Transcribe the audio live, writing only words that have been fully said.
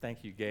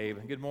Thank you, Gabe.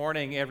 Good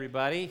morning,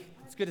 everybody.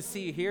 It's good to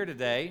see you here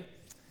today.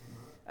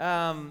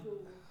 There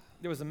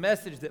was a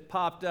message that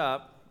popped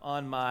up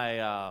on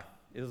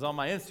it was on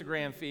my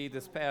Instagram feed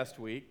this past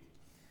week,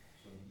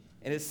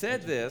 and it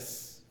said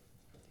this: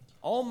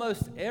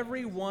 almost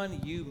everyone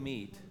you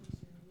meet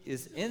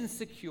is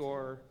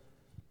insecure,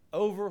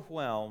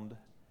 overwhelmed,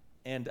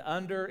 and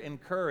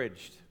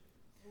under-encouraged.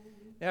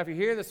 Now, if you're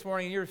here this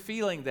morning and you're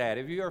feeling that,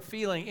 if you are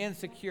feeling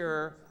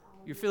insecure,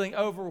 you're feeling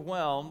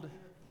overwhelmed,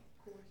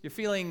 you're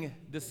feeling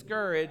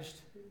discouraged,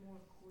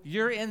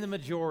 you're in the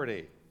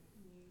majority.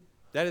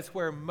 That is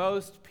where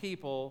most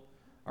people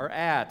are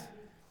at.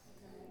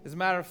 As a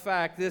matter of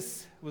fact,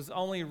 this was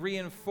only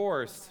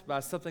reinforced by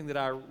something that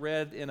I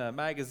read in a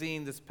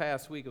magazine this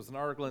past week. It was an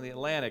article in The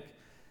Atlantic.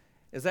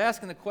 It's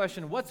asking the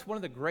question, what's one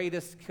of the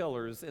greatest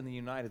killers in the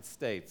United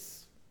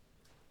States?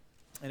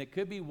 And it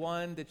could be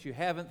one that you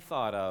haven't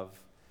thought of.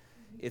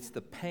 It's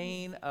the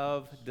pain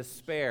of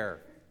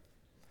despair.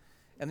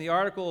 And the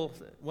article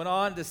went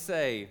on to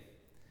say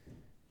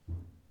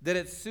that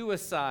it's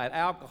suicide,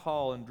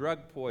 alcohol, and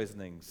drug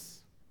poisonings.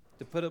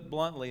 To put it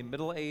bluntly,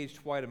 middle-aged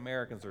white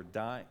Americans are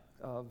dying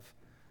of,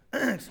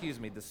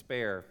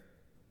 despair.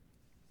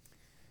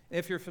 And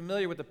if you're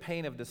familiar with the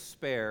pain of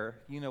despair,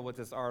 you know what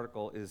this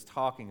article is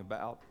talking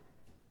about.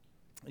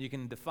 You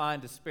can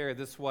define despair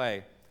this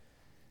way: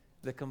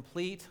 the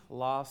complete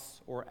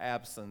loss or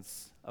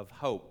absence of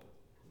hope.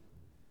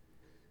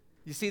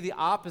 You see, the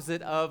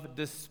opposite of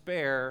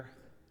despair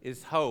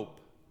is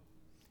hope.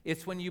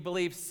 It's when you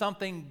believe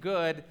something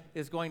good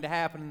is going to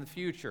happen in the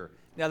future.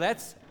 Now,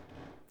 that's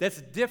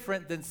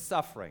different than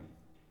suffering.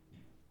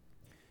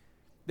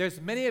 There's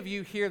many of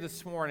you here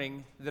this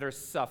morning that are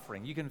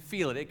suffering. You can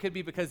feel it. It could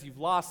be because you've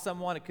lost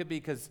someone. It could be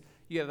because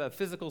you have a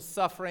physical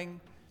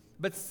suffering.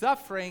 But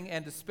suffering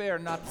and despair are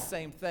not the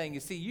same thing. You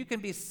see, you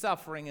can be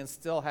suffering and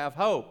still have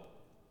hope.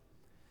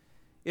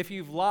 If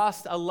you've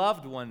lost a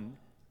loved one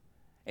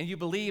and you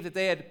believe that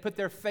they had put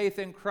their faith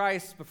in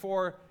Christ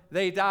before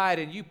they died,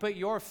 and you put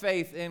your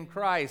faith in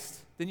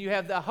Christ, then you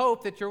have the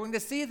hope that you're going to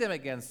see them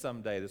again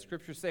someday. The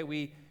scriptures say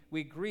we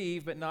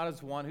grieve, but not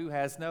as one who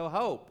has no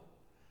hope.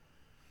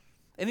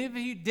 And even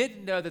if you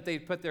didn't know that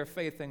they'd put their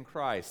faith in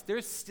Christ,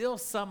 there's still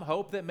some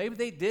hope that maybe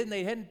they did and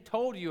they hadn't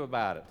told you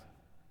about it.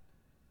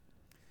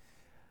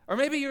 Or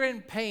maybe you're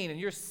in pain and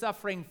you're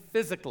suffering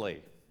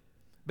physically,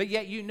 but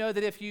yet you know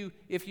that if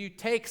you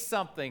take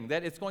something,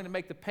 that it's going to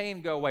make the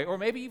pain go away. Or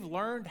maybe you've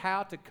learned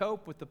how to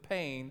cope with the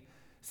pain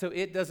so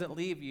it doesn't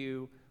leave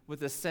you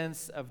with a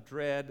sense of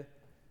dread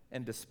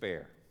and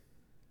despair.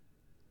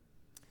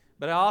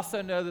 But I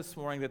also know this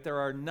morning that there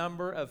are a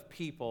number of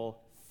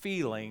people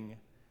feeling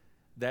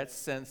that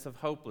sense of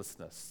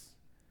hopelessness.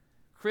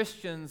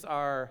 Christians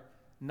are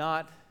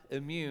not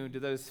immune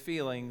to those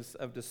feelings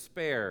of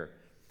despair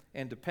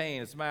and to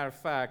pain. As a matter of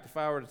fact, if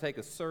I were to take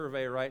a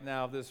survey right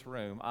now of this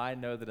room, I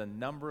know that a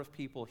number of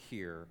people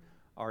here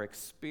are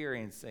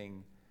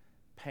experiencing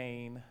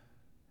pain,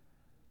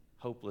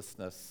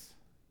 hopelessness,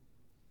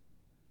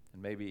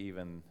 and maybe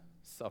even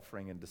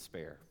suffering and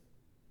despair.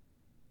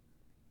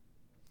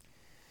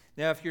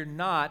 Now, if you're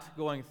not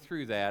going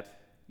through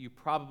that, you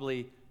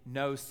probably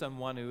know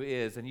someone who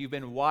is, and you've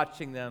been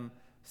watching them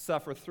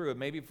suffer through it,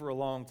 maybe for a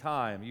long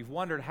time. You've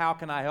wondered, how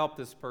can I help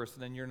this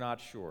person, and you're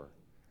not sure.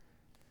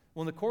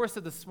 Well, in the course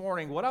of this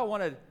morning, what I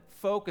want to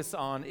focus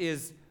on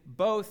is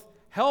both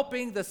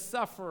helping the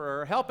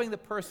sufferer, helping the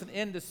person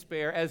in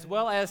despair, as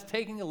well as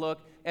taking a look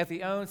at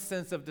the own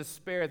sense of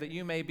despair that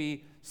you may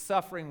be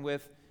suffering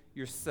with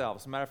yourself.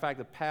 As a matter of fact,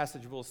 the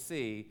passage we'll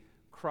see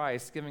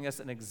Christ giving us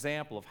an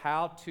example of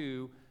how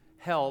to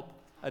help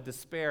a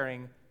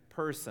despairing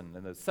person.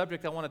 And the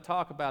subject I want to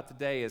talk about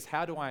today is,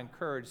 how do I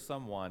encourage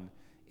someone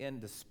in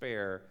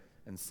despair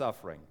and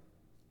suffering?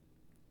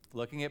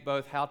 Looking at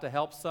both how to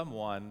help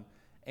someone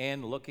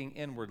and looking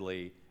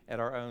inwardly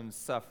at our own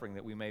suffering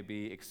that we may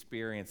be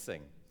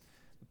experiencing.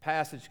 The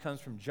passage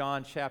comes from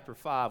John chapter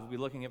 5. We'll be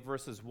looking at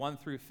verses 1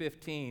 through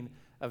 15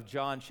 of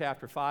John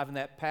chapter 5. In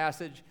that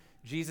passage,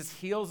 Jesus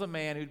heals a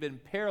man who'd been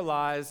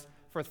paralyzed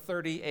for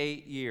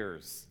 38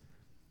 years.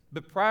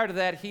 But prior to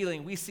that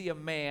healing, we see a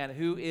man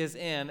who is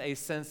in a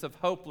sense of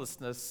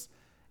hopelessness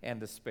and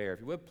despair. If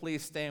you would,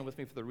 please stand with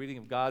me for the reading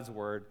of God's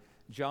Word,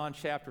 John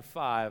chapter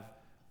 5,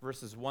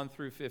 verses 1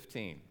 through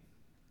 15.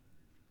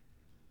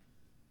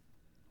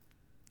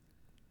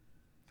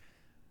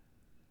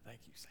 Thank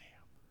you, Sam.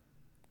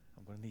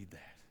 I'm going to need that.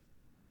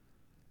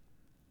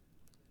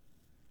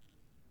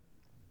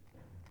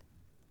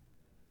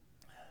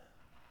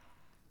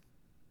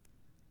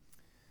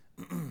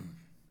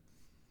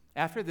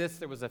 After this,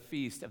 there was a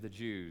feast of the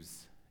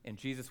Jews, and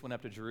Jesus went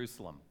up to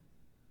Jerusalem.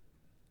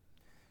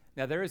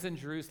 Now there is in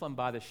Jerusalem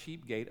by the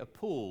sheep gate a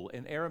pool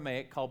in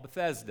Aramaic called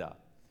Bethesda,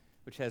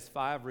 which has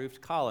 5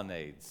 roofed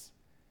colonnades.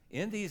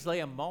 In these lay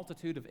a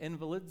multitude of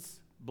invalids,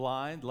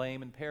 blind,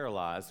 lame, and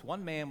paralyzed.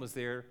 One man was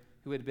there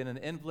who had been an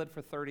invalid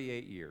for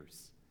 38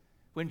 years.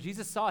 When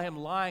Jesus saw him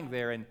lying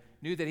there and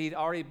knew that he'd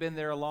already been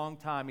there a long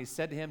time, he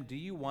said to him, "Do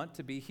you want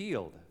to be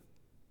healed?"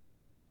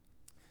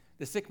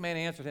 The sick man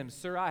answered him,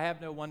 Sir, I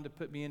have no one to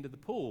put me into the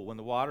pool when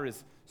the water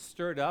is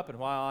stirred up, and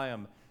while I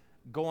am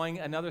going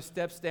another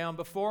steps down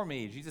before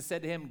me. Jesus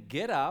said to him,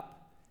 Get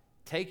up,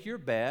 take your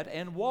bed,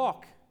 and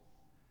walk.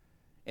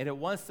 And at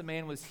once the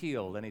man was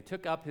healed, and he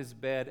took up his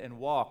bed and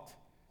walked.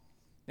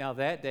 Now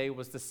that day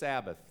was the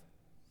Sabbath.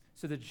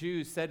 So the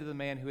Jews said to the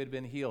man who had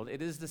been healed,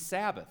 It is the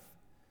Sabbath,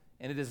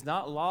 and it is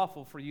not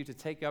lawful for you to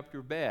take up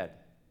your bed.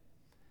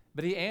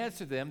 But he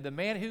answered them, The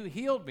man who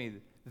healed me,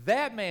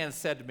 that man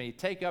said to me,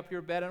 Take up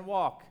your bed and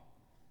walk.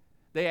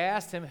 They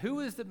asked him,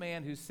 Who is the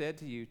man who said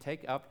to you,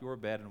 Take up your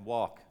bed and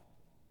walk?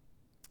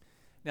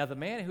 Now the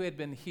man who had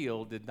been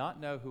healed did not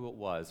know who it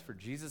was, for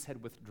Jesus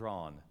had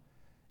withdrawn,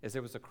 as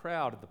there was a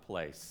crowd at the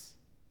place.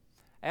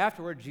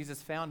 Afterward,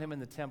 Jesus found him in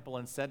the temple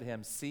and said to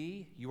him,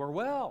 See, you are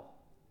well.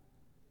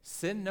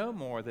 Sin no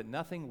more, that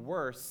nothing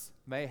worse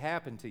may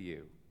happen to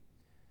you.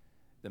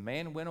 The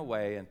man went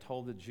away and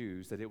told the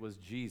Jews that it was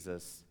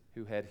Jesus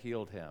who had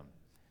healed him.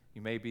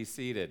 You may be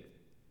seated.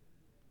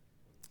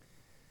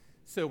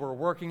 So we're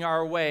working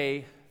our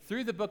way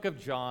through the book of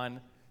John,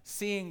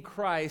 seeing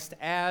Christ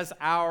as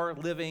our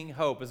living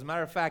hope. As a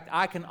matter of fact,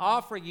 I can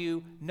offer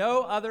you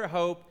no other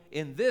hope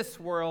in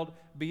this world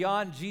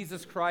beyond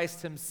Jesus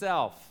Christ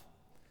himself.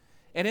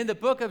 And in the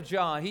book of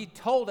John, he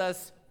told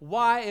us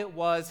why it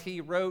was he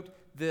wrote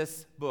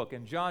this book.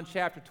 In John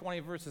chapter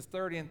 20, verses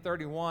 30 and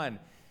 31,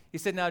 he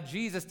said, Now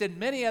Jesus did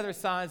many other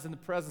signs in the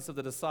presence of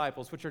the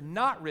disciples, which are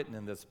not written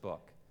in this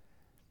book.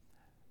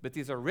 But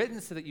these are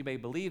written so that you may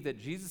believe that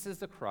Jesus is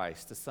the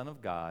Christ, the Son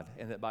of God,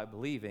 and that by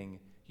believing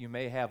you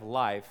may have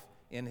life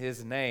in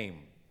his name.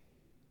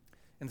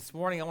 And this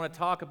morning I want to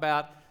talk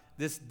about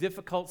this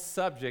difficult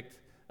subject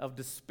of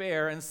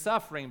despair and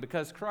suffering,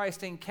 because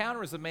Christ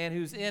encounters a man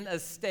who's in a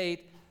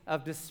state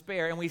of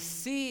despair, and we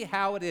see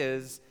how it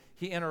is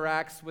he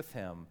interacts with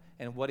him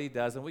and what he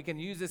does, and we can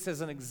use this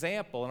as an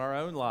example in our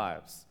own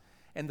lives.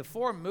 And the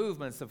four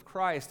movements of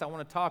Christ I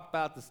want to talk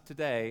about this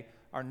today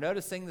are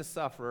noticing the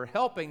sufferer,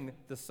 helping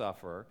the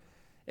sufferer,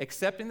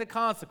 accepting the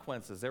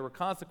consequences. There were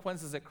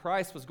consequences that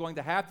Christ was going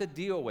to have to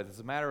deal with as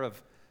a matter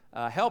of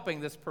helping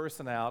this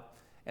person out,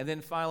 and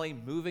then finally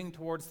moving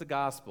towards the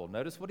gospel.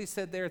 Notice what he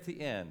said there at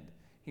the end.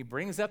 He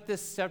brings up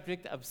this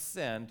subject of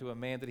sin to a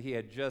man that he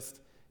had just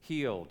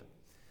healed.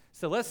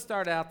 So let's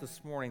start out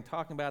this morning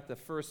talking about the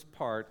first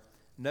part,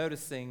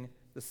 noticing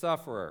the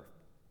sufferer.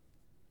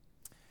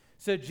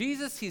 So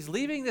Jesus, he's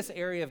leaving this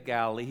area of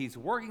Galilee. He's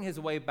working his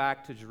way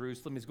back to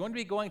Jerusalem. He's going to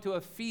be going to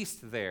a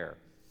feast there.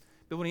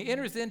 But when he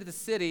enters into the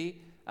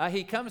city,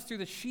 he comes through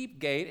the sheep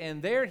gate,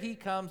 and there he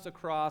comes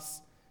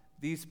across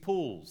these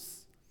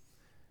pools.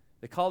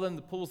 They call them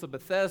the pools of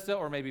Bethesda,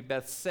 or maybe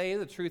Bethsaida.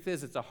 The truth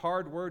is, it's a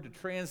hard word to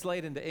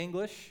translate into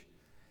English.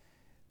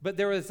 But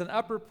there was an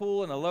upper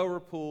pool and a lower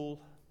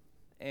pool,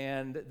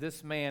 and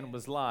this man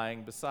was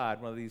lying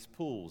beside one of these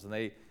pools. And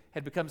they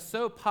had become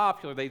so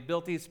popular, they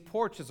built these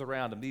porches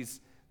around them.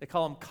 They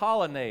call them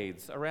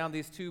colonnades around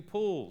these two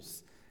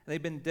pools. And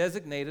they've been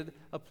designated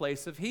a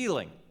place of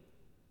healing.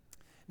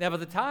 Now, by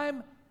the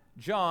time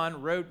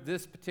John wrote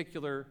this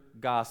particular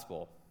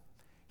gospel,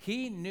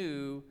 he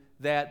knew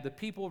that the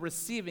people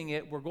receiving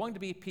it were going to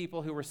be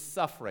people who were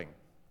suffering.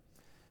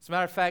 As a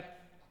matter of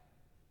fact,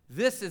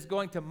 this is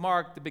going to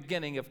mark the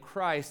beginning of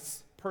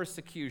Christ's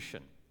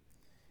persecution.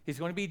 He's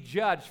going to be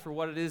judged for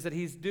what it is that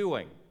he's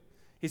doing.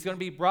 He's going to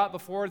be brought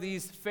before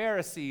these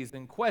Pharisees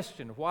and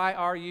questioned, why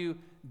are you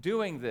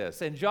doing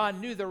this? And John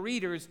knew the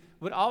readers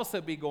would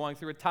also be going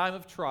through a time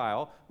of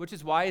trial, which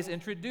is why he's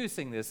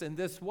introducing this in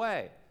this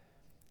way.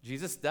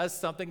 Jesus does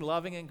something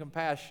loving and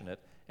compassionate,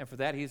 and for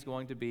that he's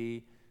going to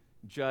be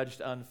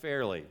judged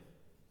unfairly.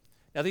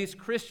 Now, these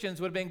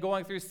Christians would have been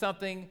going through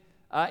something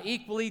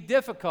equally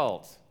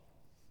difficult.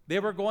 They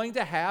were going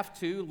to have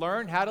to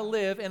learn how to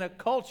live in a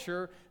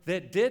culture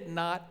that did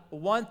not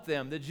want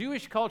them. The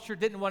Jewish culture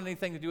didn't want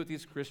anything to do with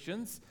these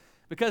Christians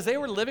because they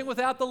were living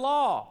without the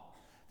law.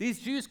 These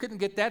Jews couldn't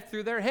get that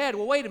through their head.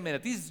 Well, wait a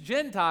minute. These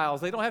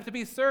Gentiles, they don't have to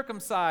be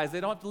circumcised.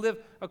 They don't have to live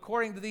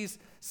according to these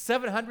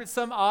 700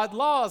 some odd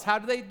laws. How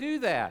do they do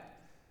that?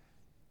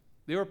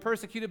 They were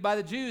persecuted by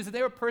the Jews, and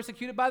they were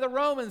persecuted by the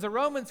Romans. The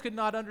Romans could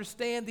not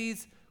understand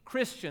these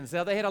Christians.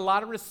 Now, they had a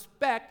lot of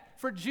respect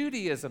for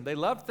Judaism. They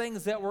loved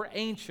things that were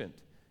ancient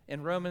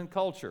in Roman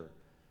culture.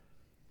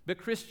 But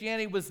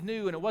Christianity was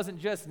new, and it wasn't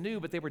just new,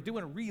 but they were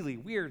doing really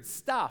weird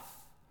stuff.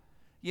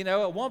 You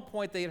know, at one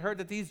point they had heard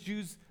that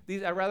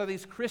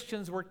these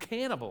Christians were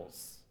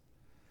cannibals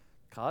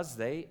because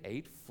they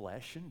ate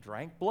flesh and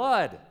drank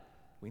blood.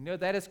 We know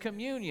that as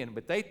communion,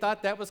 but they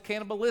thought that was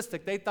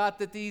cannibalistic. They thought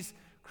that these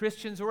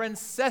Christians were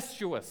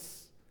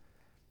incestuous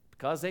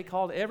because they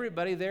called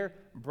everybody their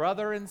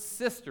brother and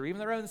sister. Even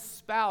their own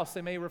spouse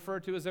they may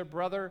refer to as their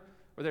brother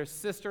or their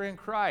sister in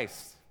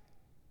Christ.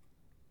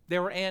 They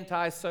were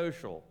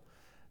antisocial.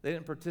 They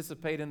didn't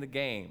participate in the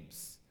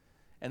games,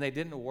 and they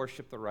didn't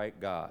worship the right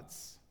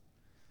gods.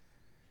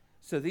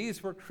 So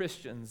these were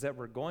Christians that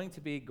were going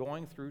to be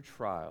going through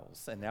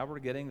trials, and now we're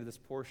getting to this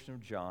portion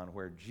of John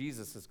where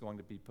Jesus is going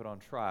to be put on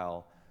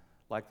trial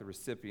like the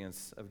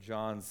recipients of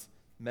John's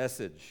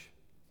message.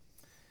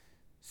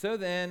 So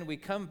then we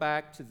come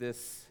back to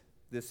this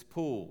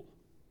pool.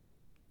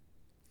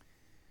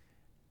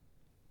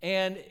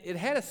 And it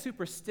had a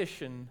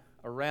superstition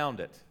around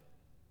it.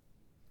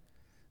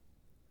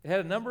 It had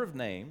a number of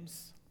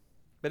names,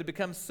 but it had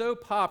become so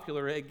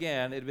popular,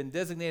 again, it had been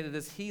designated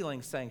as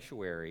healing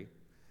sanctuary.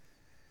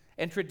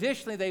 And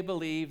traditionally they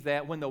believed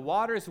that when the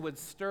waters would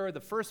stir, the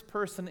first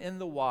person in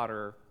the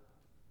water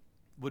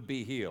would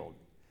be healed.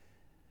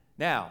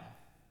 Now,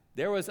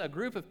 there was a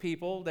group of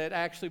people that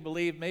actually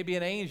believed maybe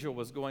an angel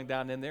was going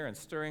down in there and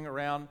stirring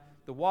around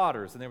the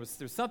waters. And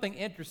there's something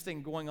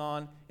interesting going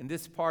on in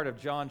this part of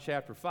John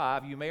chapter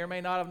 5. You may or may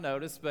not have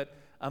noticed, but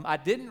I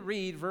didn't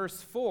read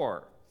verse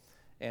 4.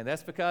 And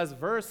that's because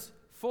verse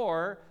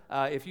 4,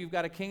 if you've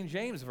got a King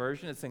James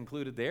version, it's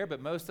included there,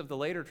 but most of the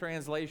later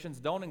translations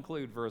don't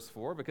include verse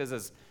 4 because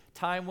as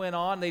time went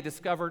on, they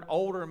discovered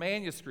older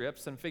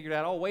manuscripts and figured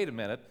out, oh, wait a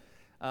minute.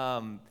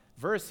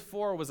 Verse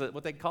 4 was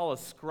what they call a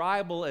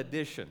scribal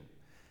addition.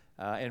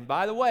 And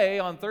by the way,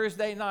 on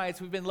Thursday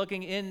nights, we've been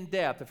looking in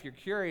depth. If you're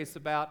curious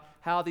about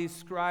how these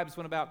scribes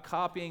went about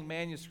copying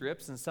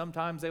manuscripts, and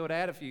sometimes they would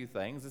add a few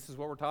things. This is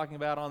what we're talking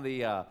about on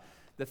the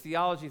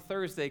Theology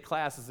Thursday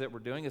classes that we're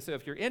doing. And so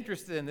if you're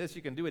interested in this,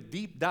 you can do a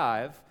deep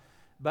dive.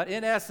 But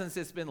in essence,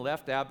 it's been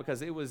left out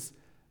because it was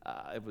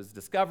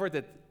discovered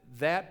that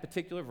that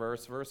particular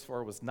verse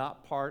 4, was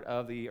not part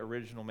of the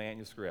original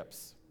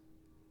manuscripts.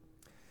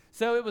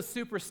 So it was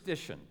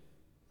superstition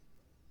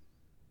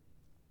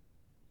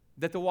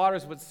that the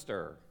waters would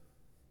stir.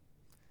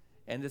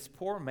 And this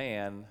poor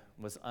man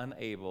was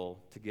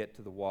unable to get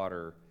to the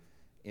water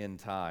in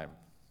time.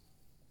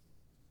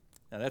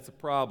 Now that's a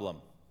problem.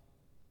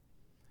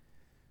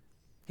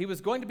 He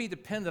was going to be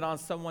dependent on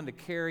someone to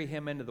carry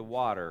him into the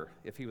water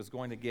if he was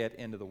going to get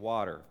into the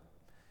water.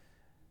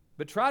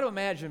 But try to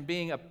imagine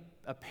being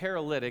a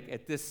paralytic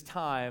at this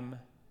time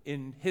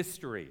in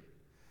history.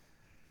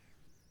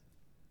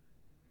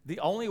 The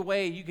only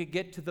way you could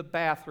get to the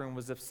bathroom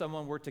was if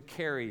someone were to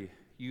carry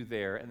you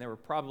there, and there were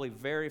probably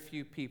very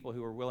few people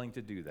who were willing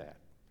to do that.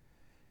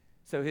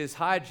 So his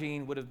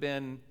hygiene would have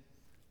been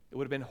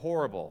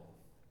horrible.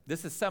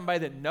 This is somebody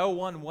that no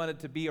one wanted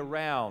to be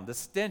around. The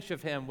stench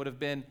of him would have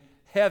been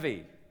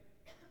heavy.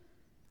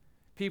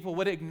 People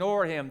would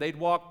ignore him. They'd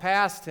walk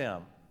past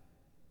him.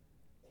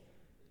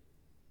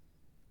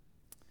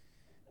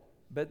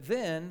 But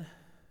then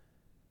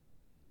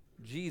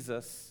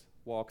Jesus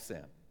walks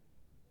in.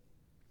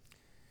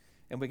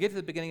 And we get to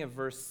the beginning of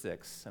verse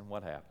 6, and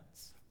what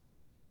happens?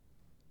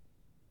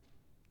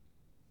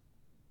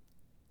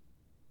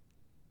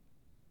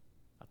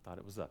 I thought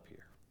it was up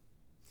here.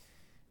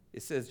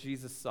 It says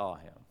Jesus saw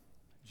him.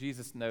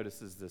 Jesus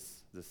notices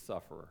this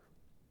sufferer.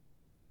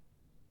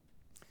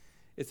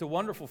 It's a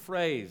wonderful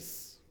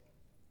phrase.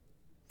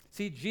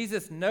 See,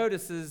 Jesus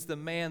notices the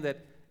man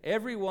that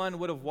everyone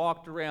would have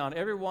walked around,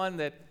 everyone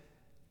that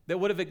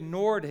would have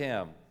ignored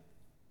him.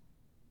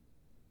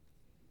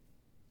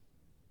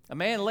 A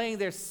man laying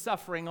there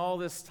suffering all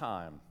this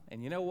time.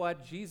 And you know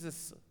what?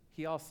 Jesus,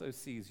 he also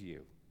sees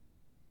you.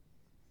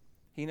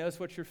 He knows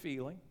what you're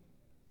feeling.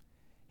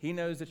 He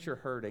knows that you're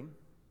hurting.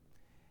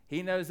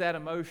 He knows that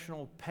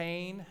emotional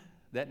pain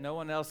that no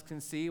one else can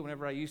see.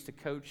 Whenever I used to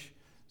coach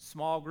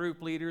small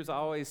group leaders, I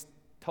always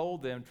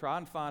told them, try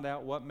and find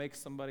out what makes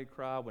somebody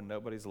cry when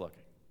nobody's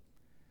looking.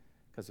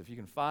 Because if you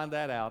can find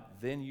that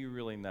out, then you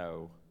really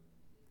know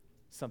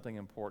something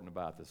important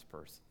about this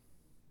person.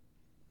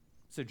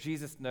 So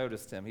Jesus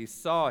noticed him. He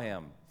saw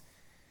him.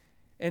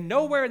 And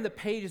nowhere in the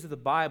pages of the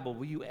Bible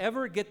will you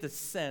ever get the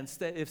sense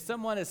that if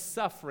someone is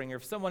suffering or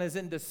if someone is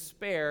in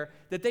despair,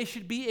 that they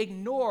should be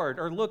ignored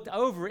or looked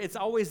over. It's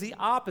always the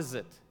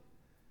opposite.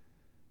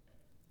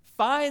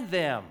 Find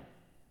them.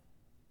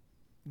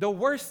 The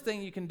worst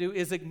thing you can do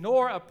is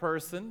ignore a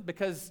person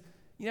because,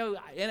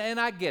 and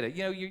I get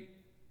it.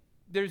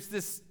 There's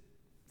this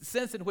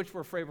sense in which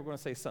we're afraid we're going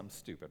to say something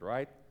stupid,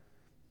 right?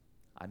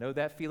 I know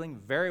that feeling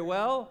very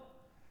well.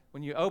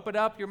 When you open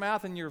up your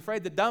mouth and you're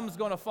afraid the dumb's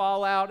going to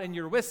fall out and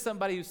you're with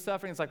somebody who's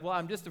suffering, it's like, well,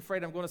 I'm just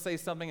afraid I'm going to say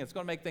something that's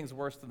going to make things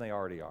worse than they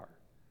already are.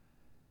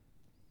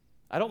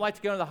 I don't like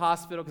to go to the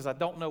hospital because I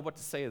don't know what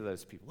to say to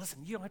those people. Listen,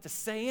 you don't have to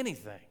say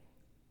anything.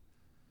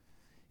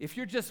 If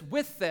you're just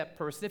with that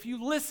person, if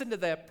you listen to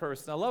that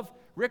person, I love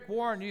Rick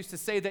Warren used to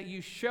say that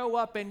you show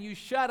up and you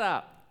shut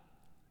up.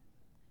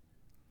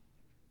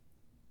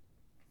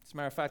 As a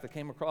matter of fact, I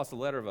came across a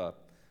letter of a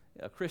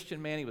Christian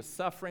man. He was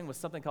suffering with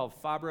something called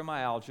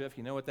fibromyalgia. If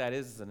you know what that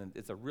is,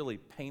 it's a really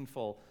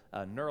painful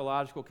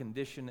neurological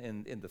condition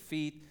in the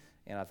feet,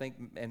 and I think,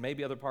 and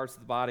maybe other parts of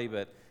the body.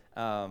 But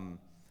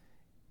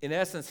in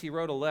essence, he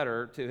wrote a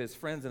letter to his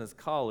friends and his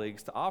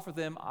colleagues to offer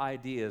them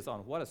ideas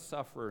on what a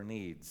sufferer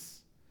needs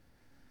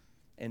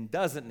and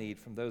doesn't need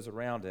from those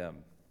around him.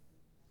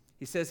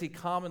 He says he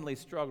commonly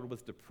struggled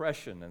with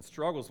depression and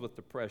struggles with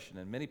depression,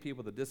 and many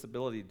people with a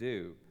disability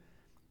do.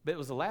 But it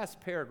was the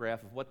last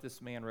paragraph of what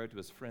this man wrote to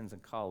his friends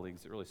and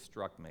colleagues that really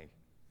struck me.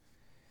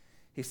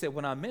 He said,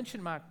 when I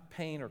mention my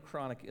pain or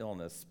chronic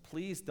illness,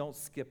 please don't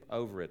skip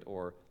over it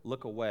or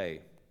look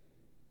away.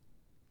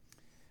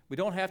 We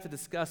don't have to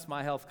discuss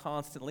my health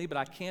constantly, but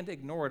I can't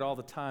ignore it all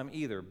the time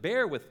either.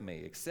 Bear with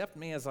me, accept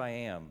me as I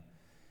am,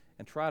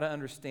 and try to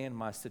understand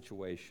my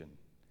situation.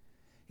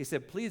 He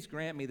said, please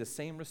grant me the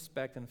same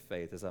respect and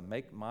faith as I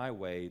make my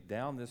way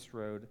down this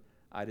road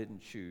I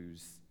didn't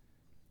choose,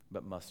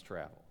 but must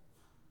travel.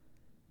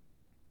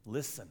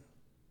 Listen,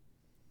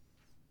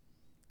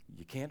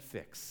 you can't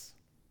fix.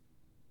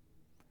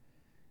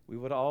 We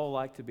would all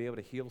like to be able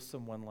to heal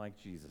someone like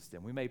Jesus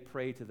did. We may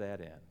pray to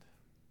that end.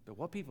 But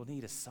what people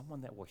need is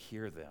someone that will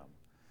hear them.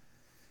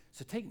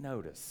 So take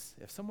notice.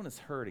 If someone is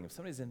hurting, if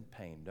somebody's in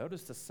pain,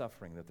 notice the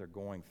suffering that they're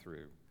going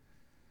through.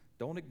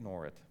 Don't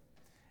ignore it.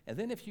 And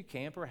then if you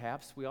can,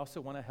 perhaps we also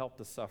want to help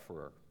the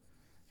sufferer.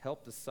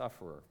 Help the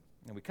sufferer.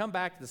 And we come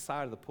back to the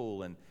side of the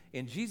pool, and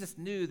Jesus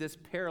knew this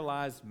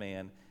paralyzed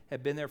man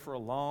had been there for a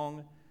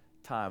long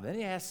time. Then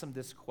he asks him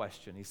this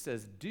question. He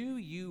says, do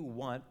you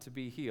want to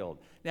be healed?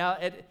 Now,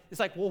 it's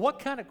like, well, what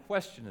kind of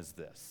question is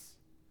this?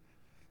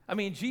 I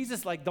mean,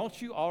 Jesus,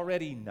 don't you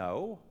already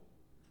know?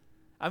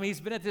 I mean,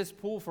 he's been at this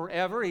pool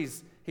forever.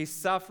 He's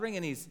suffering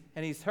and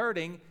he's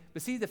hurting.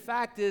 But see, the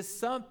fact is,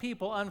 some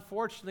people,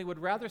 unfortunately, would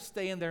rather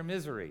stay in their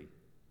misery.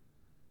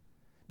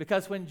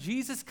 Because when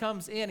Jesus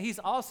comes in, he's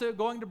also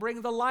going to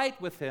bring the light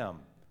with him.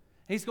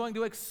 He's going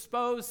to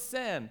expose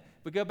sin.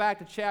 We go back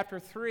to chapter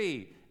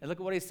 3 and look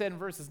at what he said in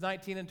verses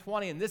 19 and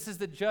 20. And this is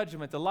the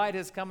judgment. The light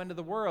has come into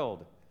the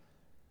world.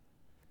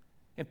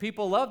 And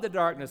people love the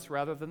darkness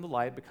rather than the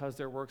light because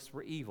their works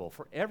were evil.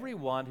 For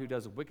everyone who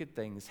does wicked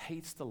things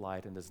hates the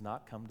light and does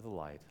not come to the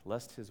light,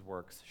 lest his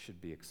works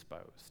should be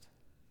exposed.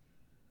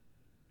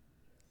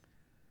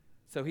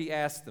 So he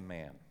asked the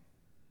man.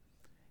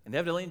 And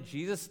evidently,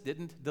 Jesus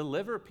didn't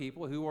deliver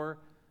people who were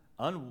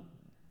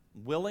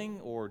unwilling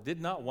or did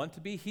not want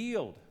to be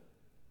healed.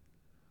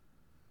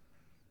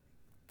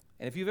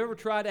 And if you've ever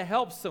tried to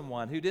help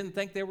someone who didn't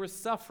think they were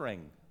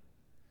suffering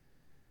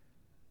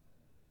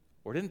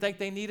or didn't think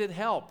they needed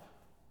help,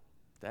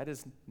 that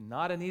is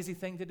not an easy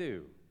thing to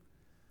do.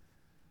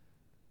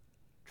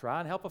 Try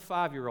and help a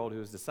 5-year-old who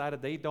has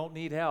decided they don't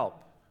need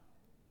help.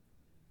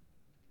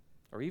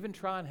 Or even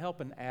try and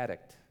help an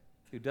addict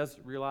who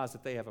doesn't realize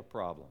that they have a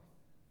problem.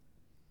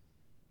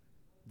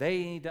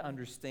 They need to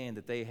understand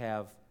that they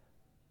have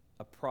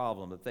a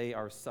problem, that they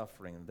are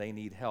suffering, and they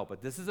need help.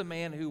 But this is a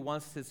man who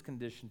wants his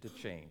condition to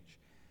change.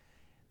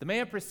 The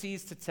man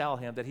proceeds to tell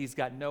him that he's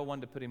got no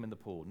one to put him in the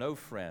pool, no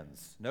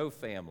friends, no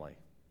family,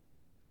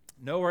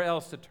 nowhere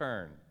else to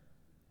turn,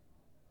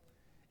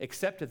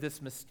 except to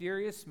this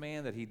mysterious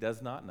man that he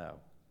does not know.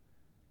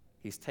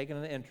 He's taken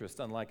an interest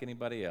unlike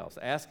anybody else,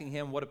 asking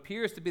him what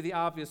appears to be the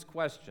obvious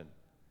question.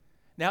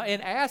 Now,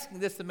 in asking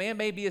this, the man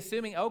may be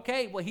assuming,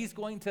 okay, well, he's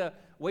going to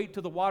wait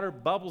till the water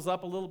bubbles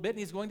up a little bit and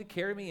he's going to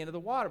carry me into the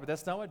water, but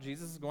that's not what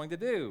Jesus is going to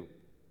do.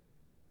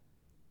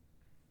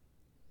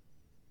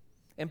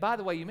 And by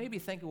the way, you may be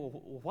thinking,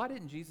 well, why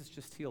didn't Jesus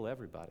just heal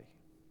everybody?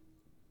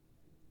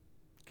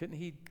 Couldn't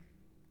he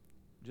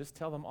just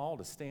tell them all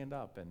to stand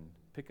up and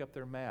pick up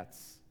their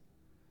mats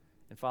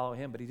and follow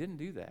him? But he didn't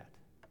do that.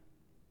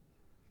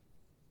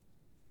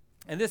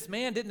 And this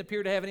man didn't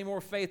appear to have any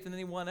more faith than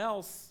anyone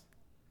else.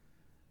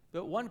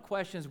 But one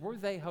question is, were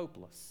they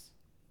hopeless?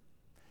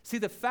 See,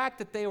 the fact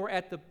that they were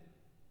at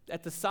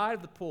the side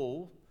of the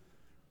pool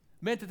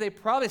meant that they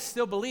probably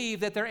still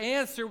believed that their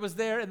answer was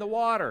there in the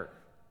water.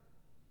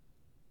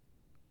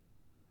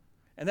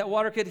 And that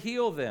water could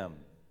heal them.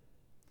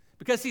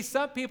 Because, see,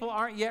 some people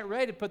aren't yet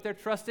ready to put their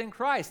trust in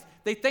Christ.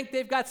 They think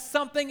they've got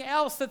something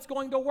else that's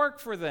going to work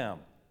for them.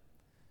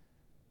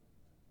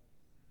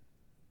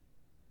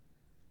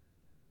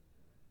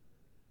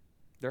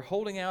 They're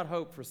holding out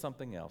hope for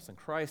something else. And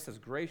Christ is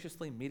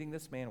graciously meeting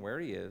this man where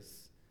he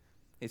is.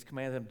 He's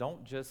commanded him,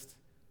 don't just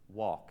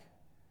walk,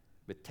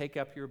 but take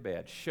up your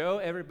bed. Show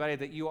everybody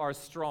that you are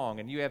strong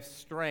and you have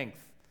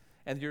strength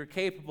and you're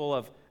capable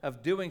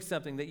of doing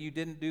something that you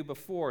didn't do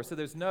before. So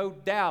there's no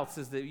doubts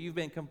as that you've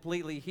been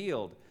completely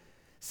healed.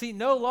 See,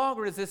 no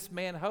longer is this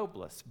man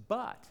hopeless,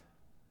 but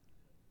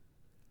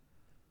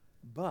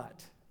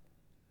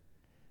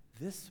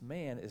this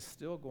man is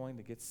still going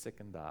to get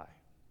sick and die.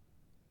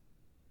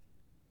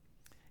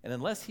 And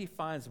unless he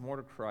finds more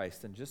to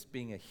Christ than just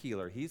being a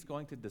healer, he's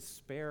going to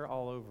despair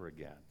all over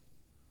again.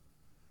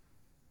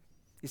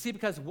 You see,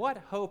 because what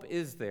hope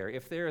is there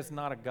if there is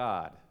not a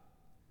God?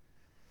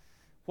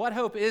 What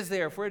hope is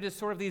there if we're just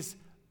sort of these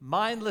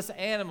mindless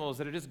animals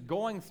that are just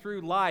going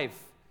through life,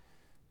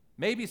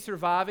 maybe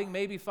surviving,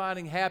 maybe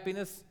finding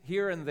happiness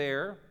here and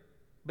there,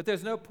 but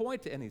there's no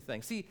point to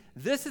anything? See,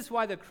 this is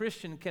why the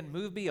Christian can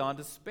move beyond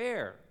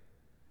despair.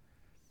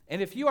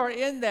 And if you are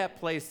in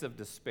that place of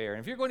despair, and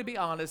if you're going to be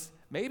honest,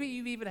 maybe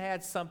you've even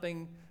had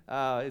something,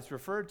 it's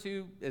referred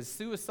to as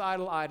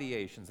suicidal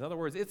ideations. In other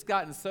words, it's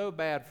gotten so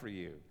bad for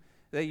you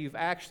that you've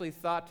actually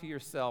thought to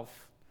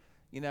yourself,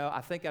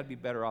 I think I'd be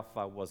better off if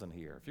I wasn't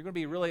here. If you're going to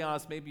be really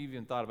honest, maybe you've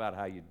even thought about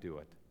how you'd do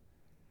it.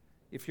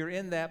 If you're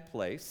in that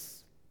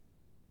place,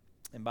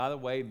 and by the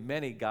way,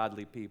 many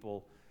godly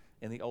people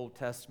in the Old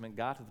Testament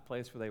got to the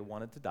place where they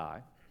wanted to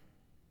die.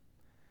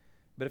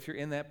 But if you're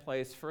in that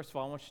place, first of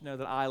all, I want you to know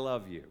that I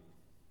love you.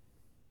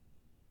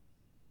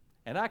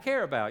 and I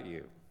care about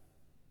you.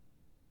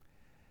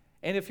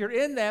 And if you're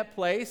in that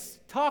place,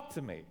 talk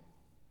to me.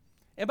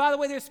 And by the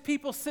way, there's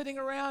people sitting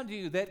around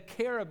you that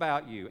care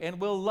about you and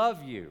will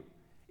love you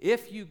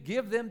if you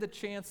give them the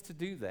chance to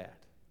do that.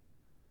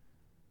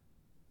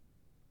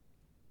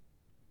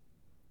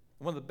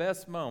 One of the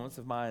best moments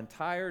of my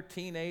entire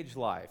teenage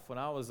life, when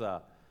I was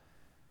a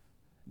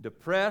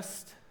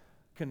depressed,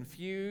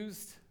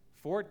 confused,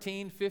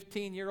 14,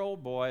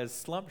 15-year-old boy, as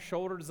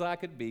slump-shouldered as I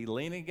could be,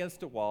 leaning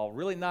against a wall,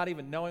 really not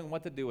even knowing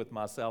what to do with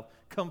myself,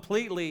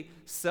 completely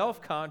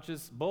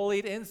self-conscious,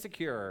 bullied,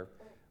 insecure,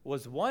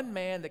 was one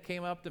man that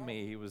came up to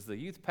me. He was the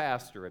youth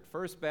pastor at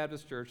First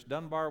Baptist Church,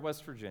 Dunbar,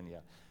 West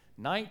Virginia,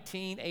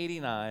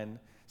 1989,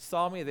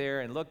 saw me there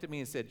and looked at me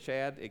and said,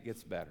 "Chad, it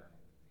gets better."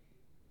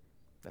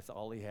 That's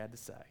all he had to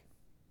say.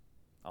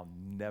 I'll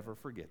never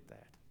forget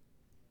that.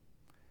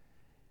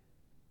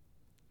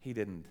 He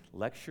didn't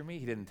lecture me.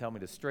 He didn't tell me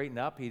to straighten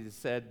up. He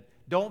just said,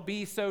 "Don't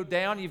be so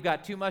down. You've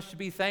got too much to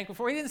be thankful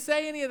for." He didn't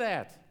say any of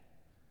that.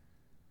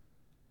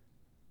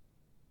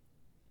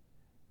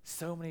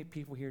 So many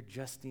people here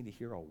just need to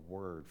hear a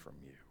word from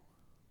you.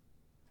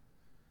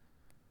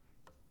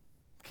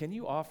 Can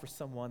you offer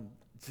someone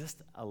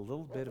just a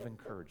little bit of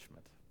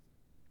encouragement?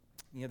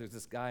 You know, there's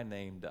this guy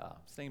named,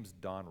 his name's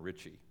Don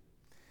Ritchie.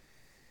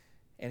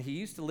 And he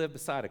used to live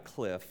beside a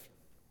cliff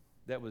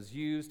that was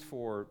used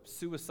for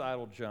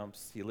suicidal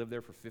jumps. He lived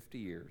there for 50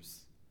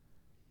 years.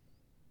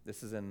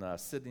 This is in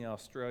Sydney,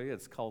 Australia.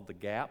 It's called The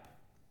Gap.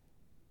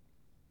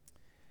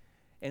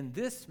 And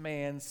this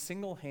man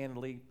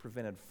single-handedly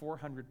prevented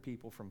 400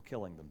 people from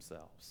killing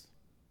themselves.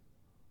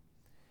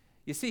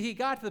 You see, he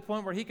got to the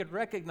point where he could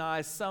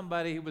recognize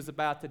somebody who was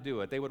about to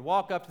do it. They would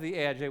walk up to the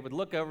edge. They would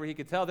look over. He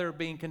could tell they were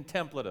being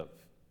contemplative.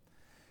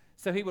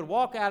 So he would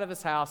walk out of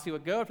his house. He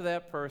would go up to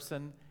that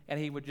person, and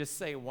he would just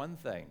say one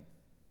thing.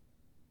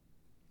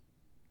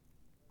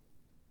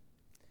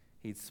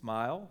 He'd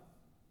smile,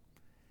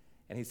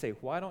 and he'd say,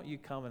 "Why don't you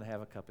come and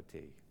have a cup of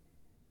tea?"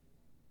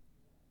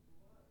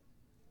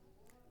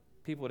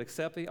 People would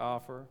accept the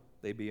offer.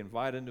 They'd be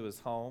invited into his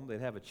home. They'd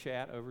have a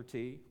chat over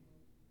tea.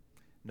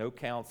 No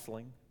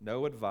counseling,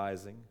 no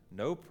advising,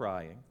 no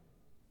prying.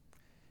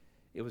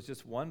 It was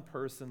just one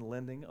person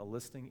lending a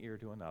listening ear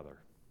to another.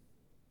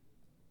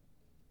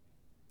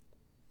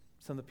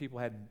 Some of the people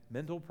had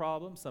mental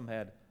problems. Some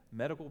had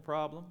medical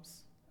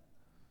problems.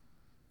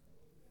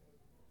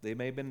 They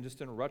may have been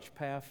just in a rough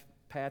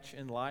patch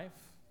in life.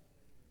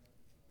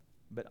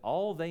 But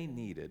all they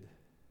needed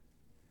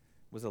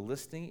was a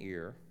listening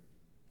ear,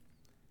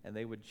 and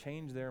they would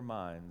change their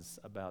minds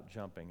about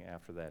jumping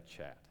after that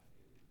chat.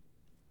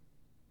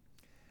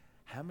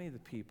 How many of the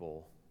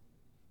people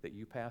that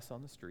you pass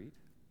on the street,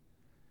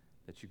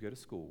 that you go to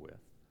school with,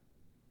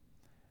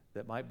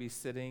 that might be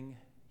sitting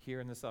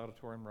here in this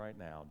auditorium right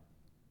now,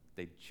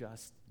 they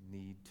just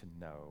need to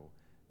know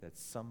that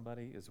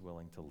somebody is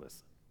willing to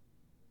listen?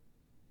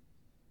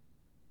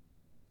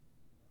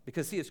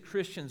 Because, see, as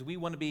Christians, we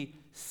want to be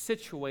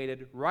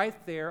situated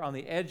right there on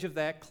the edge of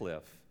that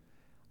cliff,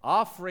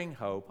 offering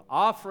hope,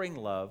 offering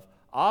love,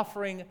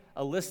 offering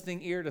a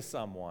listening ear to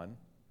someone.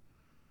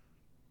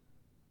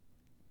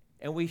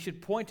 And we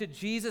should point to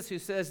Jesus, who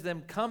says to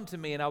them, "Come to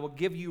me and I will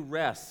give you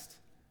rest."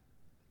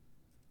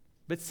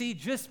 But see,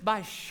 just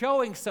by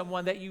showing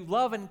someone that you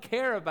love and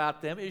care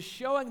about them is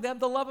showing them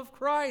the love of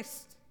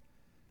Christ.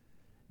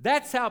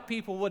 That's how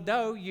people would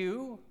know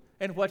you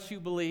and what you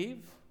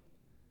believe,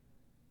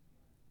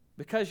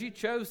 because you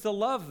chose to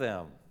love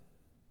them.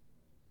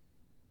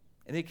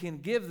 And it can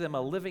give them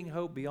a living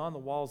hope beyond the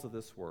walls of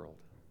this world.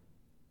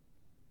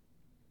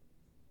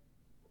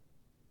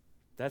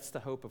 That's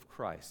the hope of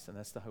Christ, and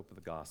that's the hope of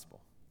the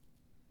gospel.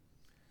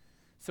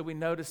 So we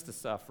notice the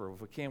sufferer.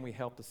 If we can, we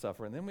help the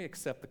sufferer, and then we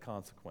accept the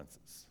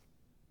consequences.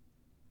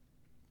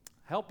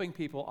 Helping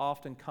people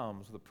often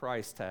comes with a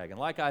price tag. And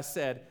like I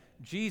said,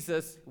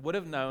 Jesus would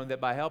have known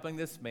that by helping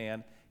this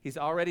man, he's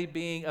already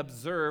being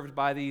observed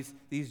by these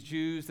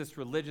Jews, this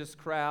religious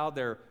crowd.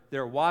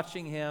 They're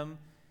watching him,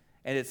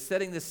 and it's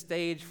setting the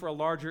stage for a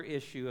larger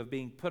issue of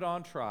being put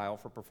on trial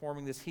for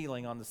performing this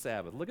healing on the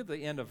Sabbath. Look at the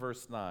end of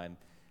verse 9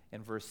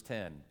 and verse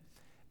 10.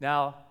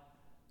 Now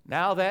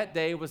that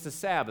day was the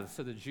Sabbath,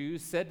 so the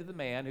Jews said to the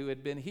man who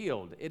had been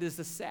healed, "It is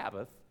the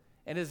Sabbath,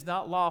 and it is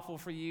not lawful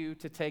for you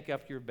to take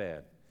up your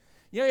bed."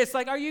 You know, it's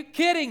like, are you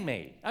kidding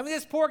me? I mean,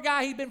 this poor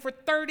guy, he'd been for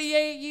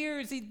 38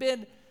 years, he'd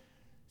been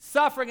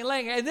suffering and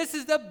laying, and this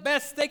is the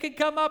best they could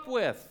come up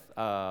with.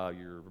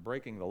 You're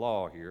breaking the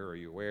law here. Are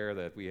you aware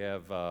that we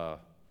have...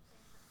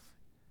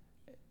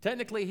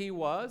 Technically, he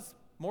was,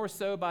 more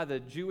so by the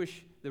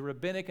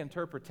rabbinic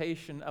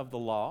interpretation of the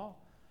law.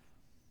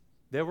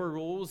 There were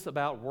rules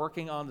about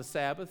working on the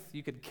Sabbath.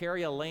 You could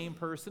carry a lame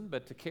person,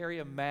 but to carry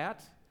a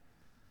mat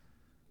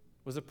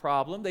was a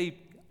problem. They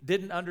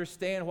didn't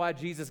understand why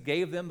Jesus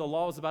gave them the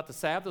laws about the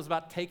Sabbath. It was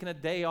about taking a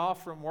day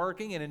off from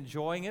working and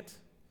enjoying it.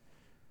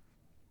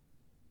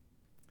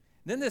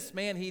 Then this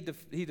man, he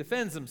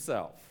defends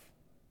himself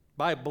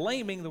by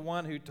blaming the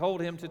one who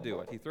told him to do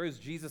it. He throws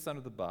Jesus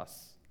under the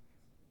bus.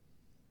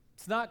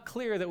 It's not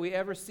clear that we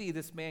ever see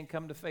this man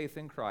come to faith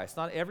in Christ.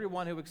 Not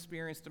everyone who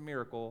experienced a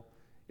miracle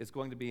is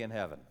going to be in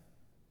heaven.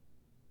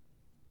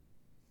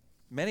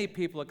 Many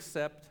people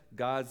accept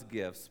God's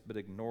gifts but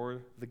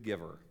ignore the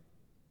giver.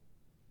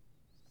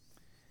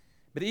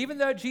 But even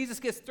though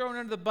Jesus gets thrown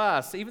under the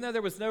bus, even though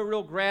there was no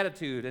real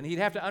gratitude and he'd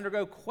have to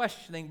undergo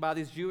questioning by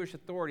these Jewish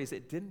authorities,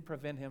 it didn't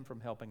prevent him from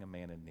helping a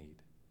man in need.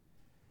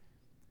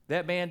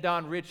 That man,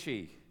 Don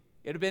Ritchie,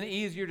 it would have been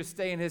easier to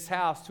stay in his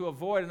house to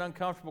avoid an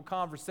uncomfortable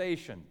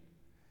conversation.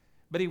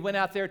 But he went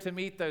out there to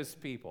meet those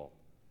people.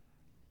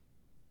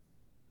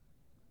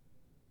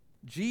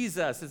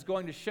 Jesus is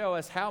going to show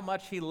us how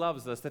much he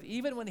loves us, that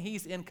even when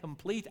he's in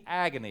complete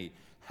agony,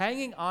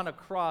 hanging on a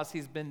cross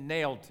he's been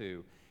nailed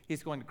to,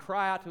 he's going to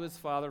cry out to his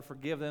Father,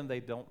 forgive them, they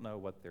don't know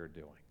what they're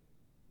doing.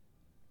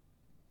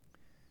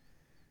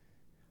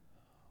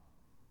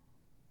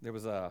 There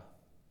was a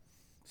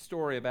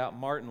story about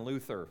Martin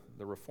Luther,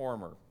 the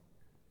reformer.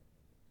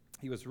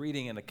 He was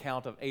reading an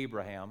account of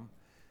Abraham.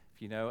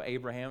 If you know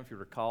Abraham, if you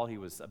recall, he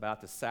was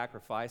about to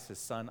sacrifice his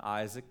son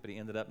Isaac, but he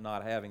ended up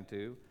not having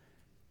to.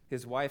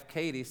 His wife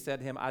Katie said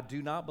to him, "I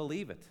do not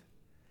believe it.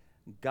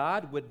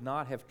 God would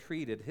not have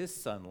treated his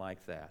son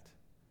like that."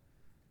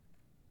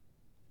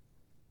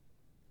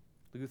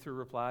 Luther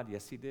replied,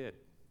 "Yes, he did."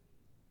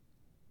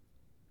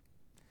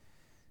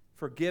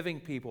 Forgiving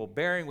people,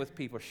 bearing with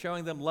people,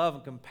 showing them love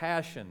and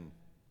compassion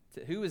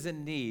to who is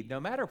in need, no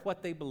matter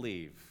what they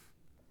believe.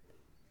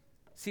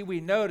 See,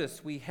 we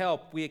notice, we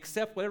help, we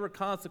accept whatever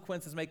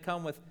consequences may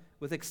come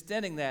with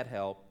extending that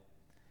help,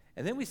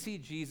 and then we see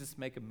Jesus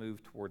make a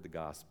move toward the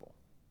gospel.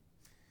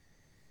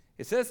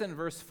 It says in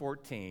verse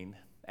 14,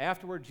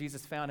 afterward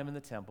Jesus found him in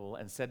the temple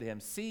and said to him,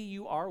 "See,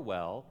 you are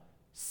well,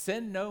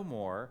 sin no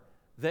more,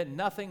 that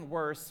nothing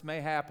worse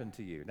may happen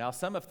to you." Now,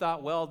 some have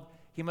thought, well,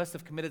 he must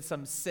have committed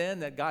some sin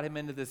that got him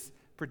into this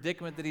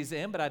predicament that he's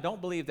in, but I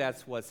don't believe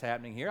that's what's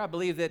happening here. I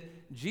believe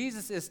that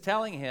Jesus is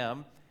telling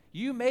him,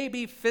 you may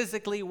be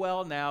physically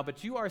well now,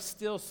 but you are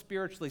still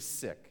spiritually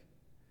sick.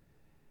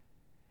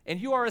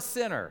 And you are a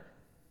sinner.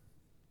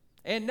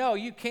 And no,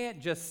 you can't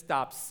just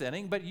stop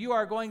sinning, but you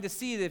are going to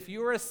see that if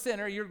you are a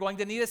sinner, you're going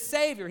to need a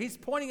Savior. He's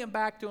pointing him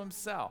back to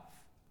himself.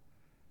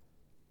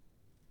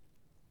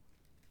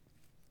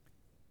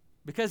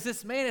 Because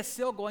this man is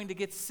still going to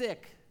get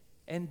sick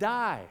and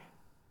die.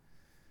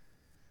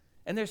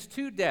 And there's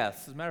two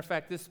deaths. As a matter of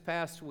fact, this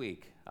past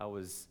week, I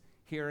was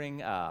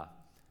hearing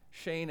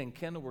Shane and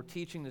Kendall were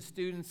teaching the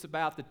students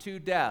about the two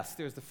deaths.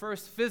 There's the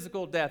first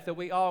physical death that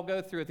we all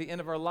go through at the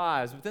end of our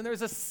lives, but then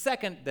there's a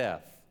second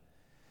death.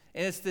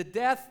 And it's the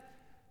death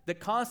that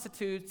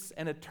constitutes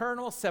an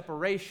eternal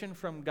separation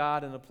from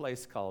God in a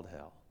place called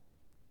hell.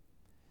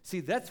 See,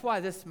 that's why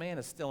this man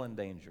is still in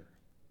danger.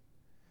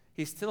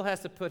 He still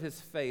has to put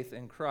his faith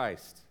in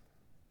Christ.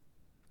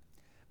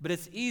 But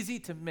it's easy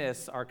to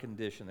miss our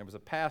condition. There was a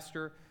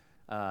pastor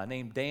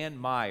named Dan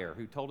Meyer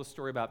who told a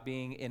story about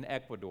being in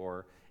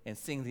Ecuador and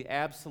seeing the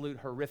absolute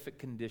horrific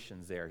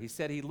conditions there. He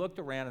said he looked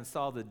around and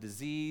saw the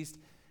diseased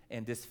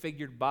and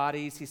disfigured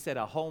bodies. He said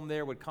a home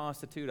there would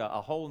constitute a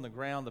hole in the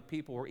ground. The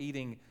people were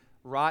eating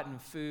rotten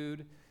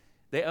food.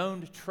 They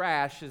owned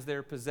trash as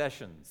their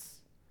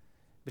possessions.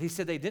 But he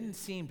said they didn't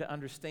seem to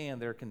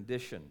understand their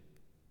condition.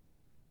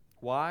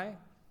 Why?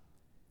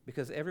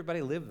 Because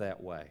everybody lived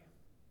that way.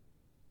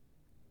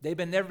 They've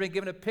never been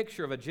given a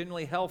picture of a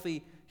genuinely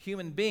healthy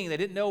human being. They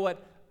didn't know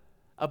what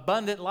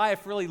abundant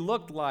life really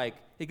looked like.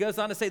 He goes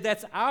on to say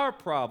that's our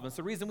problem. It's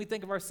the reason we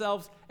think of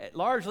ourselves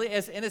largely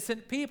as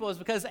innocent people is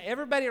because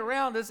everybody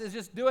around us is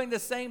just doing the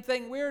same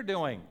thing we're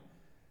doing.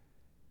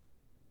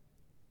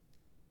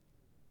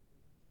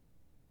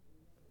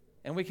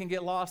 And we can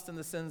get lost in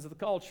the sins of the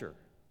culture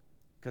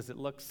because it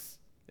looks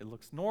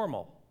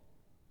normal.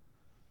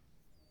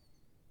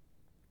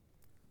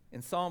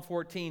 In Psalm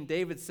 14,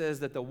 David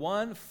says that the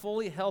one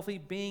fully healthy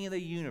being in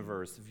the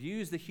universe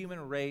views the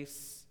human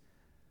race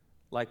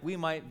like we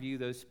might view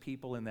those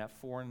people in that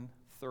foreign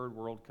third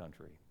world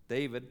country.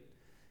 David,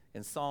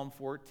 in Psalm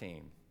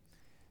 14,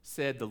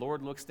 said, "The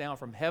Lord looks down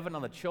from heaven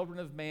on the children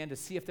of man to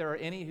see if there are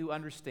any who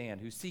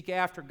understand, who seek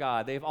after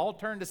God. They have all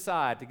turned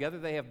aside. Together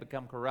they have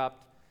become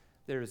corrupt.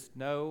 There is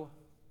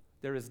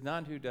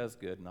none who does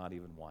good, not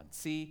even one."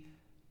 See,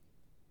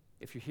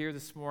 if you're here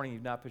this morning,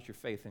 you've not put your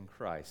faith in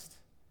Christ,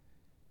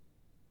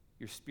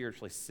 you're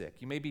spiritually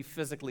sick. You may be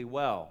physically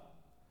well,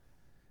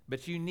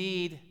 but you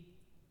need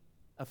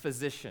a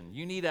physician.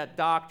 You need a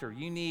doctor.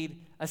 You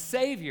need a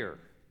Savior.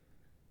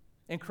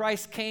 And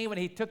Christ came and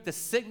he took the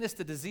sickness,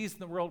 the disease in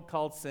the world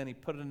called sin, he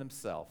put it in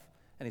himself,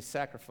 and he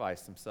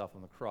sacrificed himself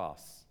on the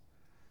cross.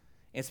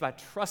 And it's by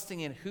trusting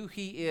in who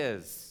he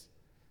is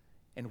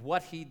and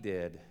what he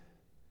did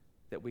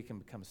that we can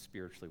become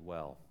spiritually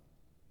well.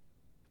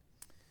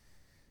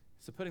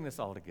 So putting this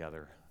all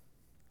together,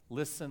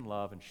 listen,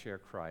 love, and share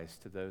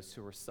Christ to those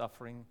who are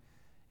suffering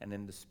and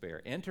in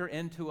despair. Enter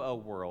into a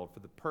world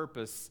for the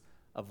purpose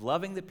of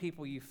loving the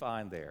people you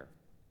find there,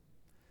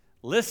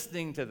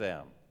 listening to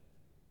them,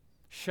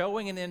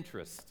 showing an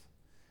interest,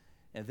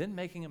 and then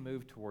making a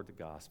move toward the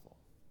gospel.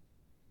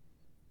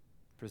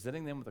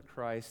 presenting them with a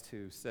Christ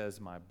who says,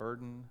 my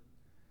burden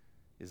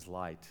is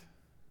light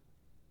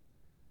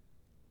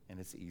and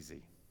it's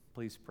easy.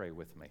 Please pray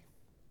with me.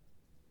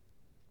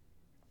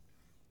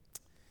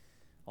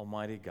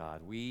 Almighty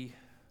God, we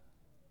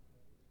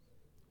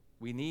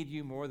need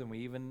you more than we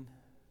even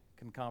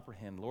can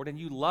comprehend, Lord, and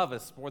you love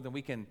us more than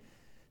we can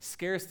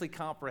scarcely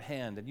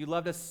comprehend. And you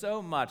loved us so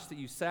much that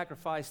you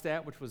sacrificed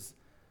that which was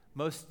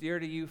most dear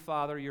to you,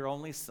 Father, your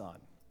only Son,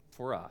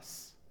 for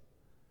us.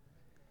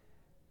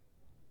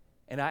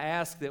 And I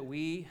ask that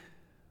we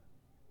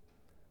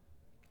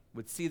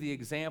would see the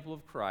example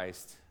of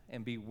Christ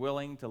and be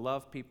willing to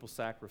love people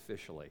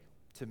sacrificially,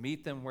 to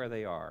meet them where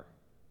they are,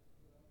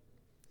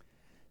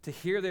 to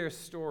hear their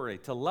story,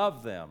 to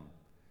love them,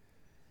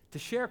 to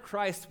share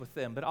Christ with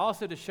them, but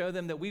also to show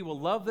them that we will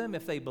love them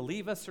if they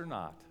believe us or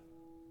not.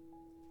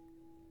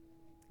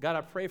 God,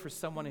 I pray for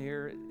someone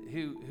here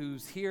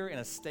who's here in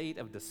a state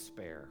of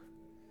despair,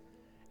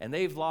 and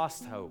they've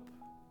lost hope.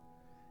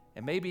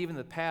 And maybe even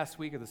the past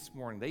week or this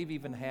morning, they've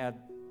even had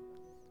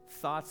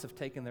thoughts of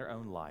taking their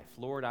own life.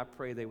 Lord, I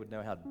pray they would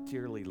know how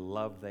dearly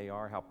loved they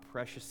are, how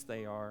precious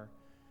they are,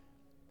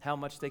 how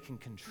much they can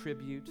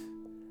contribute,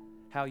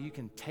 how you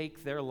can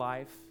take their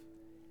life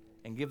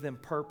and give them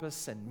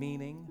purpose and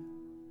meaning,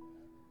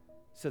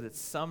 so that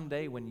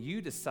someday when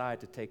you decide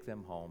to take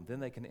them home, then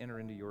they can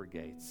enter into your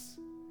gates.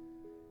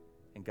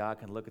 And God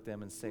can look at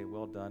them and say,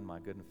 well done, my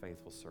good and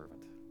faithful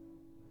servant.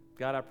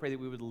 God, I pray that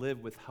we would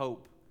live with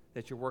hope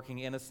that you're working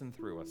in us and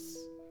through us.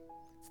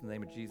 It's in the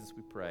name of Jesus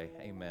we pray.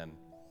 Amen.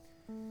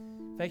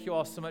 Thank you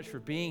all so much for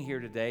being here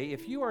today.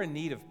 If you are in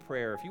need of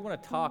prayer, if you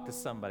want to talk to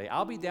somebody,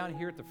 I'll be down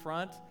here at the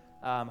front,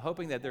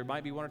 hoping that there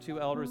might be one or two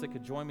elders that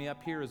could join me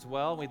up here as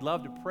well. We'd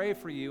love to pray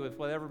for you if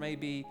whatever may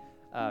be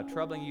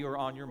troubling you or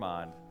on your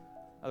mind.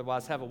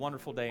 Otherwise, have a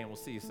wonderful day, and we'll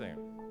see you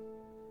soon.